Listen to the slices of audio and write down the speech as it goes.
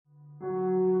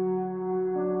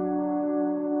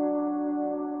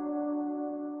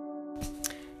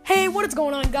What is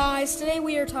going on, guys? Today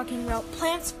we are talking about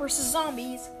Plants vs.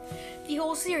 Zombies, the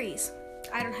whole series.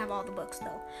 I don't have all the books,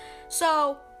 though.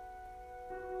 So,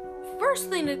 first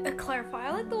thing to clarify,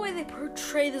 I like the way they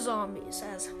portray the zombies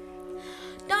as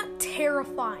not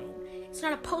terrifying. It's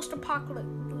not a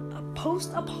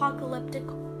post-apocalyptic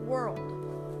world.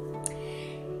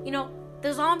 You know,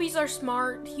 the zombies are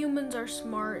smart, humans are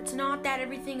smart. It's not that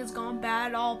everything has gone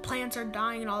bad, all plants are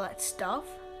dying and all that stuff.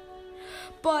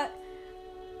 But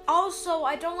also,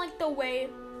 I don't like the way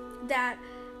that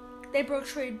they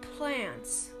portrayed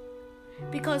plants.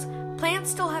 Because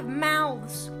plants still have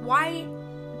mouths. Why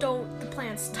don't the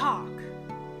plants talk?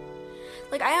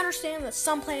 Like, I understand that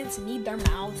some plants need their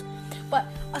mouths, but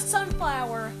a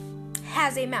sunflower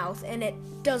has a mouth and it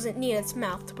doesn't need its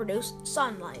mouth to produce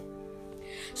sunlight.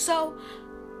 So,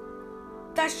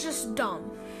 that's just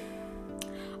dumb.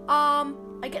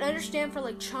 I can understand for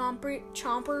like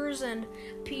chompers and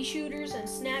pea shooters and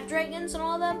snapdragons and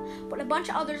all of them, but a bunch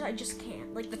of others I just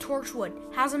can't. Like the torchwood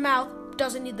has a mouth,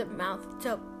 doesn't need the mouth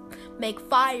to make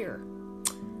fire.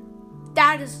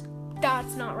 That's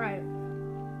not right.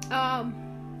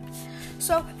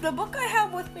 So the book I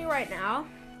have with me right now,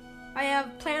 I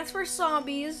have Plants vs.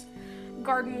 Zombies,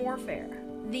 Garden Warfare.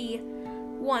 The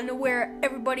one where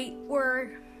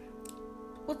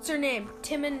what's their name?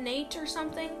 Tim and Nate or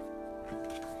something?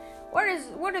 What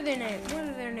are their names?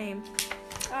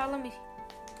 Let me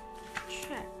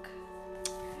check.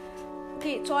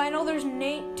 Okay, so I know there's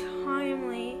Nate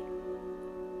Timely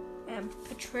and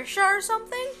Patricia or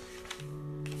something.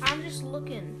 I'm just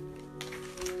looking.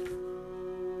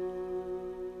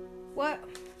 What?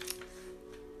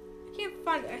 I can't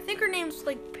find it. I think her name's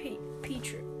like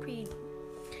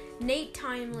Nate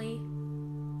Timely.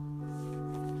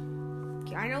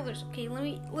 Okay, I know there's. Okay,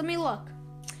 let me look.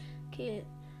 Okay,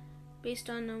 based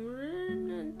on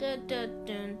can't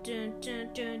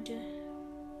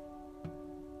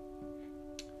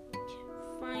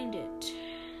find it.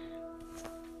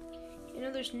 You know,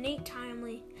 there's Nate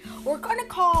Timely. We're gonna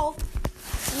call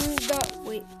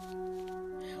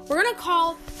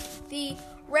the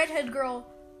redhead girl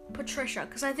Patricia,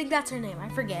 because I think that's her name. I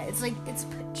forget. It's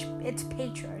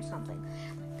Petra or something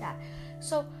like that.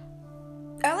 So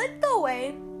I like the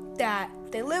way that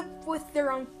they live with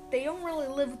their own. They don't really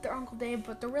live with their Uncle Dave,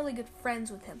 but they're really good friends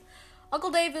with him.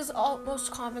 Uncle Dave is most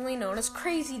commonly known as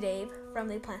Crazy Dave from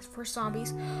the Plants vs.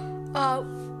 Zombies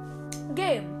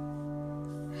game.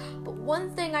 But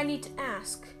one thing I need to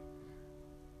ask: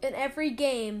 in every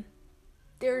game,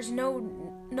 there's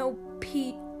no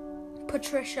Pete,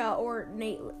 Patricia, or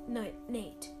Nate.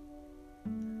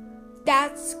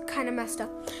 That's kind of messed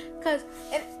up, because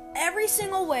in every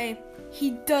single way,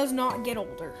 he does not get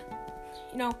older.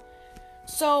 You know.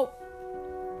 So,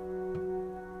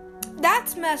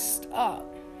 that's messed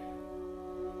up.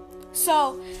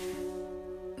 So,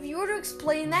 if you were to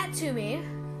explain that to me,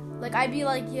 like, I'd be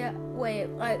like, I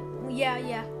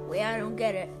don't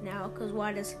get it now, because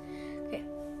okay,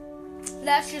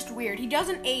 that's just weird. He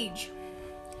doesn't age.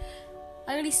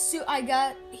 He's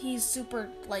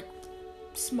super, like,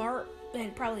 smart,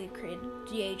 and probably created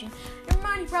de-aging. Never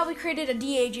mind, he probably created a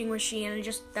de-aging machine, and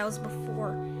that was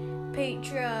before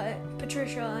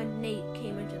Patricia and Nate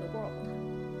came into the world.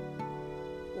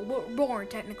 Well, we're born,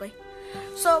 technically.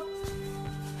 So,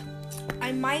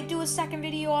 I might do a second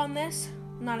video on this.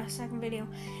 Not a second video.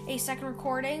 A second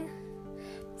recording.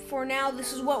 For now,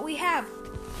 this is what we have.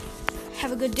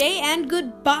 Have a good day and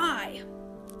goodbye.